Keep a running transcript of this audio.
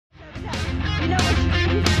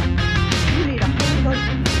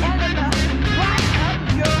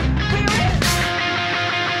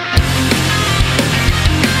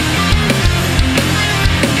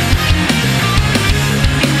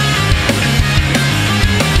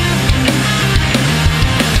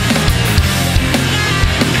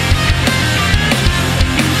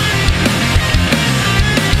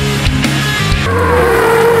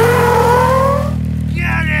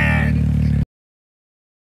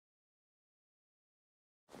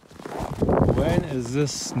is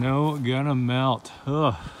this snow gonna melt?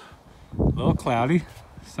 Ugh. A little cloudy.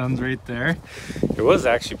 Sun's right there. It was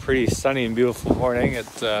actually pretty sunny and beautiful morning.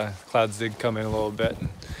 Clouds did come in a little bit.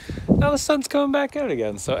 Now the sun's coming back out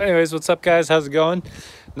again. So anyways, what's up guys? How's it going?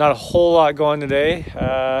 Not a whole lot going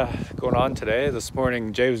on today. This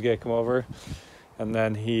morning Jay was gonna come over and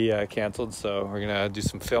then he canceled, so we're gonna do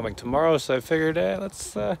some filming tomorrow. So I figured, hey,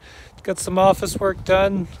 let's get some office work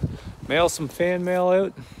done, mail some fan mail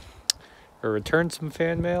out, or return some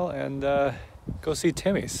fan mail, and go see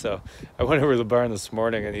Timmy. So I went over to the barn this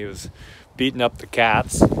morning and he was beating up the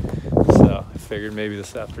cats. So I figured maybe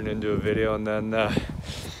this afternoon do a video. And then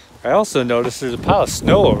I also noticed there's a pile of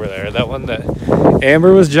snow over there. That one that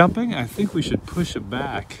Amber was jumping, I think we should push it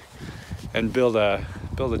back and build a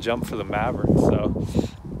jump for the Maverick. So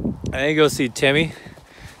I think go see Timmy,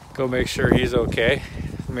 go make sure he's okay,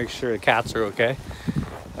 make sure the cats are okay.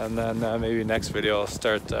 And then maybe next video I'll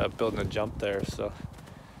start building a jump there. So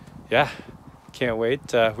yeah, can't wait.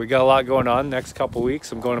 We got a lot going on next couple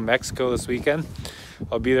weeks. I'm going to Mexico this weekend.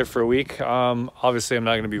 I'll be there for a week. Obviously I'm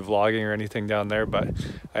not going to be vlogging or anything down there, but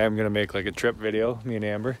I am going to make like a trip video, me and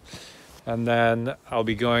Amber. And then I'll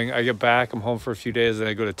be going, I get back, I'm home for a few days, and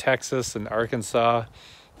I go to Texas and Arkansas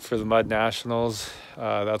for the Mud Nationals.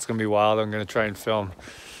 That's going to be wild. I'm going to try and film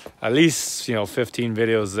at least, 15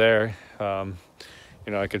 videos there.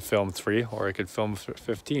 I could film 3 or I could film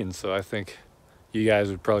 15. So I think you guys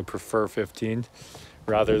would probably prefer 15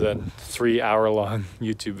 rather than 3-hour-long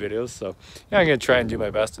YouTube videos. So yeah, I'm going to try and do my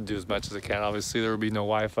best to do as much as I can. Obviously there will be no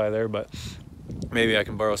Wi-Fi there, but maybe I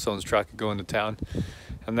can borrow someone's truck and go into town.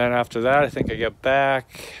 And then after that, I think I get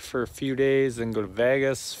back for a few days and go to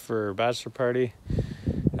Vegas for a bachelor party.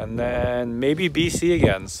 And then maybe BC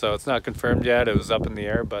again. So it's not confirmed yet. It was up in the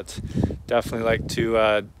air, but definitely like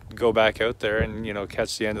to go back out there and,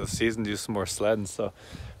 catch the end of the season, do some more sledding. So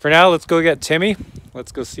for now, let's go get Timmy.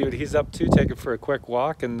 Let's go see what he's up to, take him for a quick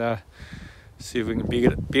walk, and see if we can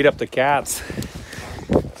beat up the cats.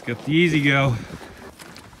 Let's get the easy go.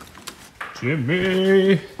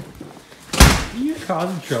 Timmy! Are you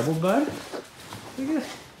causing trouble, bud? Look at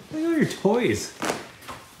all your toys.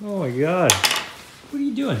 Oh my god. What are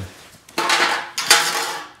you doing?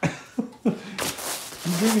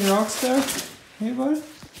 You bringing Rockstar? Hey, bud?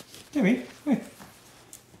 Timmy, hey.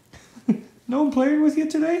 No one playing with you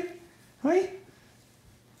today? Hi?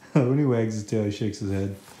 When he wags his tail, he shakes his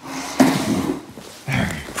head.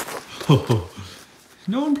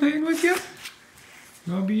 No one playing with you?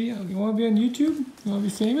 You wanna be on YouTube? You wanna be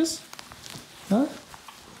famous? Huh?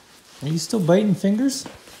 Are you still biting fingers?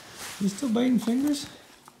 Are you still biting fingers?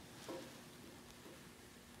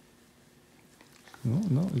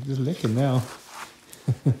 No, he's just licking now.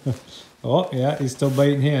 Oh, yeah, he's still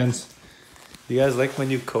biting hands. You guys like my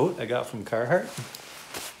new coat I got from Carhartt?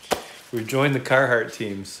 We joined the Carhartt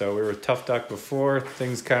team, so we were Tough Duck before.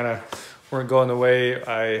 Things kind of weren't going the way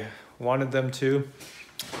I wanted them to.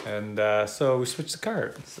 And so we switched to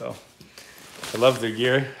Carhartt. So I love their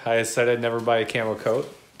gear. I said I'd never buy a camo coat.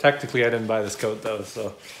 Technically, I didn't buy this coat though,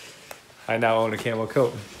 so I now own a camo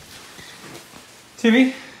coat.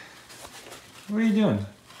 Timmy, what are you doing?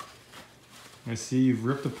 I see you've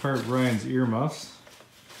ripped apart Brian's earmuffs.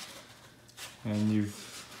 And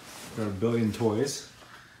you've got a billion toys.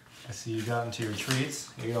 I see you got into your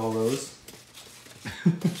treats. Ate all those.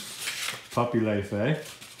 Puppy life, eh?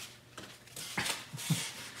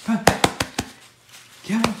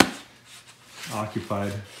 Yeah.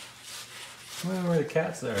 Occupied. I wonder where the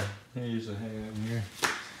cats are. They're usually hanging in here.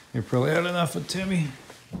 You're probably had enough of Timmy.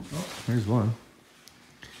 Oh, there's one.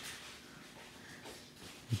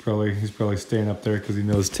 He's probably staying up there because he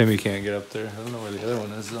knows Timmy can't get up there. I don't know where the other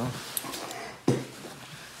one is though.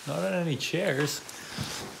 Not on any chairs.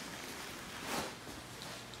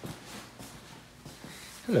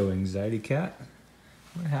 Hello, anxiety cat.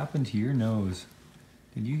 What happened to your nose?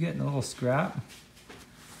 Did you get in a little scrap?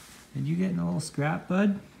 Did you get in a little scrap,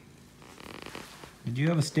 bud? Did you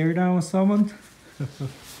have a stare down with someone?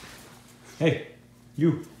 Hey,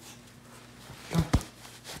 you. Come.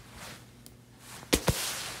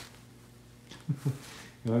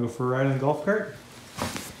 You wanna go for a ride in the golf cart?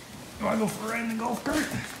 You wanna go for a ride in the golf cart?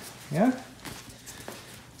 Yeah?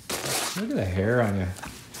 Look at the hair on you.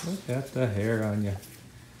 Look at the hair on you.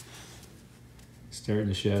 Stare in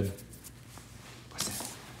the shed. What's that?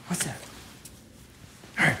 What's that?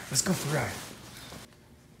 Alright, let's go for a ride.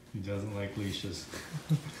 He doesn't like leashes.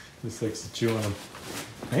 Just likes to chew on them.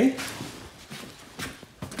 Hey?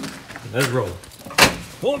 Let's roll.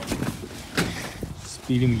 Whoop!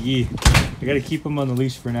 Speedy McGee. I gotta keep him on the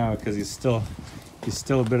leash for now because he's still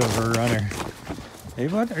a bit of a runner. Hey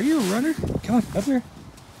bud, are you a runner? Come on, up here.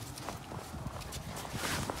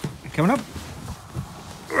 Coming up.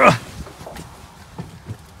 Ugh.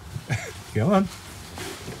 Come on.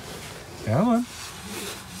 Come on.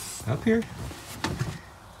 Up here.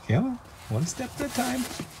 Come on. One step at a time.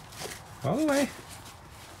 All the way.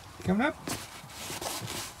 Coming up.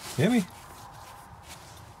 Timmy.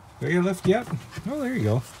 Do you lift you up? Oh, there you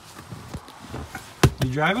go.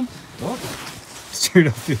 You driving? Oh, straight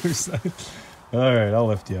up the other side. All right, I'll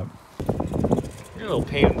lift you up. You're a little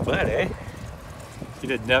pain in the butt, eh?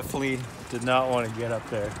 You definitely did not want to get up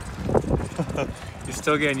there. He's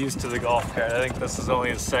still getting used to the golf cart. I think this is only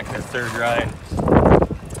his second or third ride.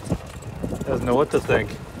 Doesn't know what to think.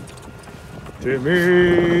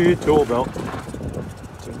 Timmy, tool belt.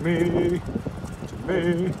 Timmy,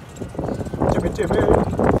 Timmy, Timmy, Timmy.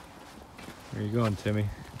 Where you going, Timmy?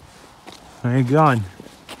 Where you going?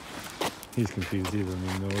 He's confused. He doesn't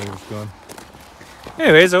even know where he's going.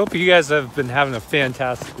 Anyways, I hope you guys have been having a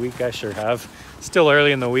fantastic week. I sure have. Still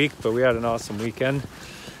early in the week, but we had an awesome weekend.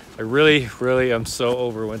 I really am so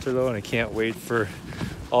over winter though, and I can't wait for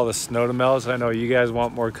all the snow to melt. I know you guys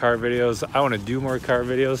want more car videos. I want to do more car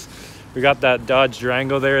videos. We got that Dodge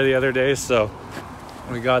Durango there the other day, so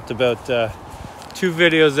we got about 2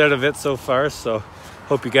 videos out of it so far, so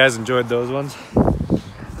hope you guys enjoyed those ones.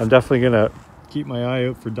 I'm definitely gonna keep my eye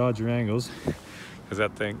out for Dodge Durangos because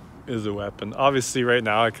that thing is a weapon. Obviously right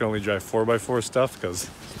now I can only drive 4x4 stuff because,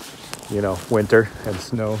 you know, winter and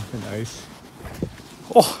snow and ice.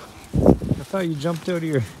 Oh, I thought you jumped out of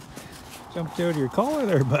your collar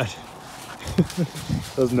there, bud.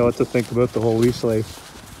 Doesn't know what to think about the whole leash life.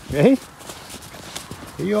 Hey?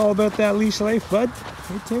 Are you all about that leash life, bud?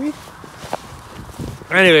 Hey, Timmy?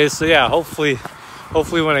 Anyways, so yeah, hopefully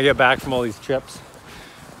when I get back from all these trips,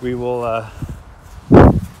 we will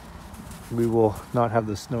not have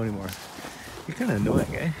the snow anymore. You're kind of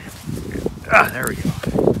annoying, eh? Ah, there we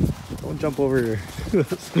go. Don't jump over here.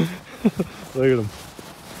 Look at him.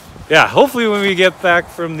 Yeah, hopefully when we get back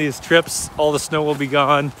from these trips, all the snow will be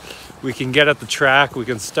gone. We can get at the track. We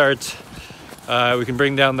can start. We can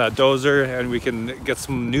bring down that dozer and we can get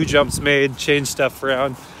some new jumps made, change stuff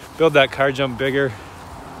around, build that car jump bigger,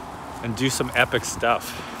 and do some epic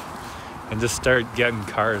stuff. And just start getting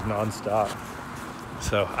cars nonstop.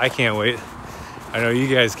 So I can't wait. I know you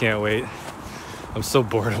guys can't wait. I'm so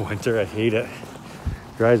bored of winter. I hate it.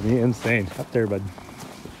 Drives me insane. Up there, bud.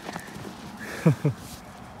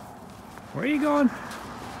 Where are you going?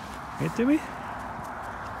 Hey, Timmy?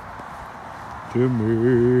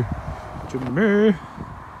 Timmy. Timmy.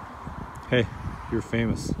 Hey, you're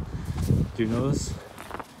famous. Do you know this?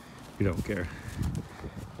 You don't care.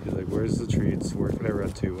 You're like, where's the treats? Where can I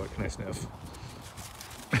run to? What can I sniff?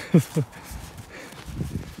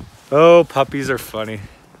 Oh, puppies are funny.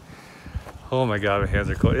 Oh my god, my hands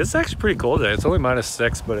are cold. It's actually pretty cold today. It's only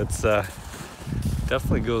 -6, but it's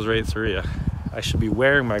definitely goes right through you. I should be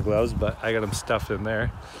wearing my gloves, but I got them stuffed in there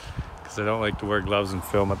because I don't like to wear gloves and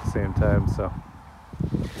film at the same time. So,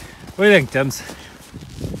 what do you think, Tims?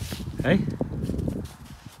 Hey,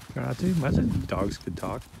 try not to. Imagine dogs could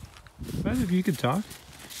talk. Imagine if you could talk.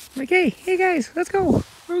 Like, hey guys, let's go. Where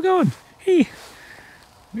are we going? Hey,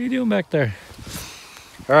 what are you doing back there?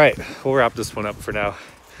 All right, we'll wrap this one up for now.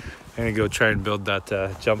 I'm gonna go try and build that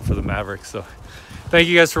jump for the Maverick. So thank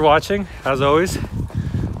you guys for watching. As always,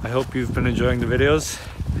 I hope you've been enjoying the videos.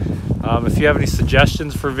 If you have any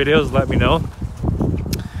suggestions for videos, let me know,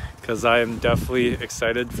 because I am definitely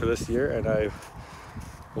excited for this year and I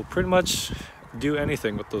will pretty much do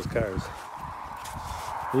anything with those cars.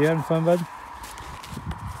 Are you having fun, bud?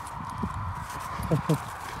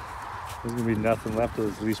 There's gonna be nothing left of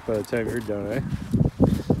this leash by the time you're done, eh?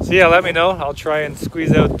 So yeah, let me know. I'll try and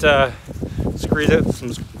squeeze out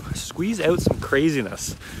some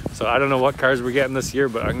craziness. So I don't know what cars we're getting this year,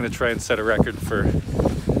 but I'm gonna try and set a record for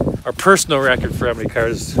our personal record for how many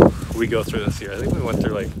cars we go through this year. I think we went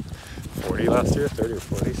through like 40 last year, 30 or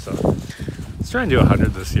 40. So let's try and do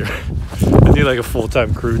 100 this year. I need like a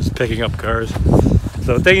full-time crew just picking up cars.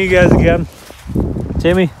 So thank you guys again.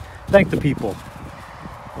 Timmy, thank the people.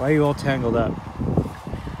 Why are you all tangled up?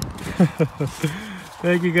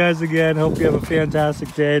 Thank you guys again. Hope you have a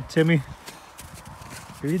fantastic day. Timmy,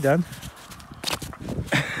 are you done?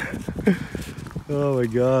 Oh my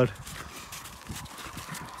god.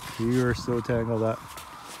 You are so tangled up.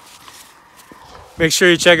 Make sure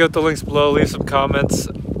you check out the links below. Leave some comments.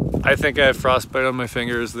 I think I have frostbite on my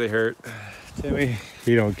fingers. They hurt. Timmy,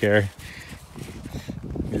 he don't care.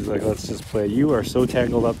 He's like, let's just play. You are so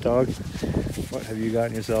tangled up, dog. What have you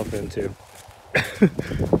gotten yourself into?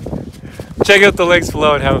 Check out the links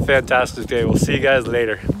below and have a fantastic day. We'll see you guys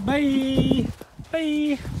later. Bye.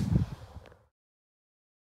 Bye.